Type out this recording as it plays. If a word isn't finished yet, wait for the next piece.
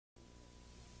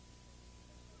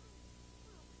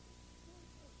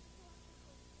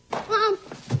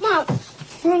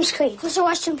Room's clean. Clothes are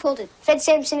washed and folded. Fed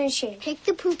Samson and Shane. Pick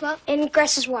the poop up and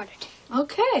grass is watered.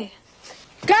 Okay.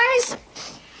 Guys!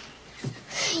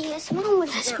 Yes, Mom.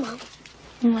 What's Mom?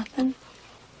 Nothing.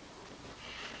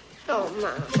 Oh,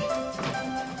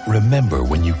 Mom. Remember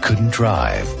when you couldn't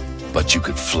drive, but you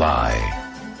could fly?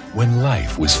 When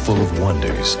life was full of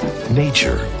wonders,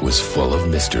 nature was full of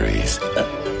mysteries.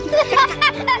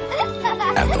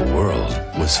 And the world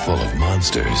was full of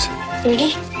monsters.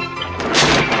 Ready?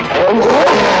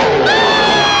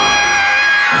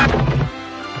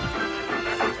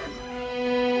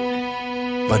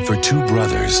 But for two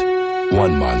brothers,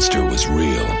 one monster was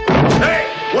real. Hey,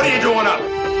 what are you doing up?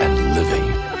 And living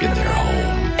in their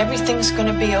home. Everything's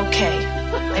gonna be okay.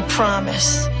 I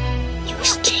promise. He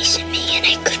was chasing me and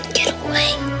I couldn't get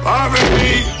away.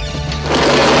 Harvey!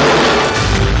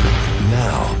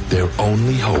 Now, their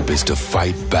only hope is to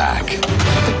fight back.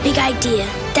 The big idea.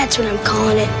 That's what I'm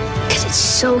calling it. Because it's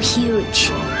so huge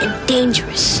and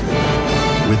dangerous.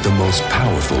 With the most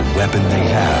powerful weapon they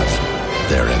have,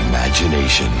 their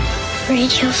imagination.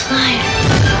 Radio flyer.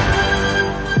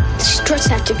 The struts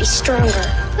have to be stronger.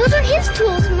 Those are his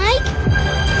tools, Mike.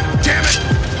 Damn it!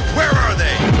 Where are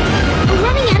they? We're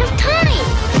running out of time.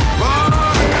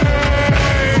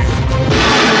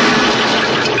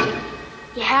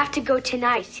 You have to go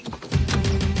tonight.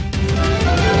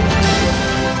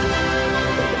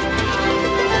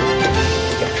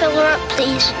 Fill her up,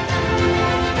 please.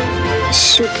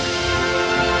 Soup.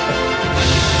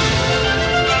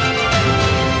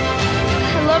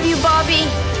 I love you, Bobby.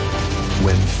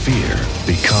 When fear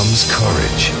becomes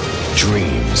courage,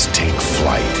 dreams take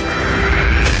flight.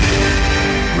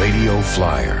 Radio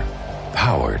Flyer,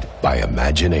 powered by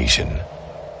imagination.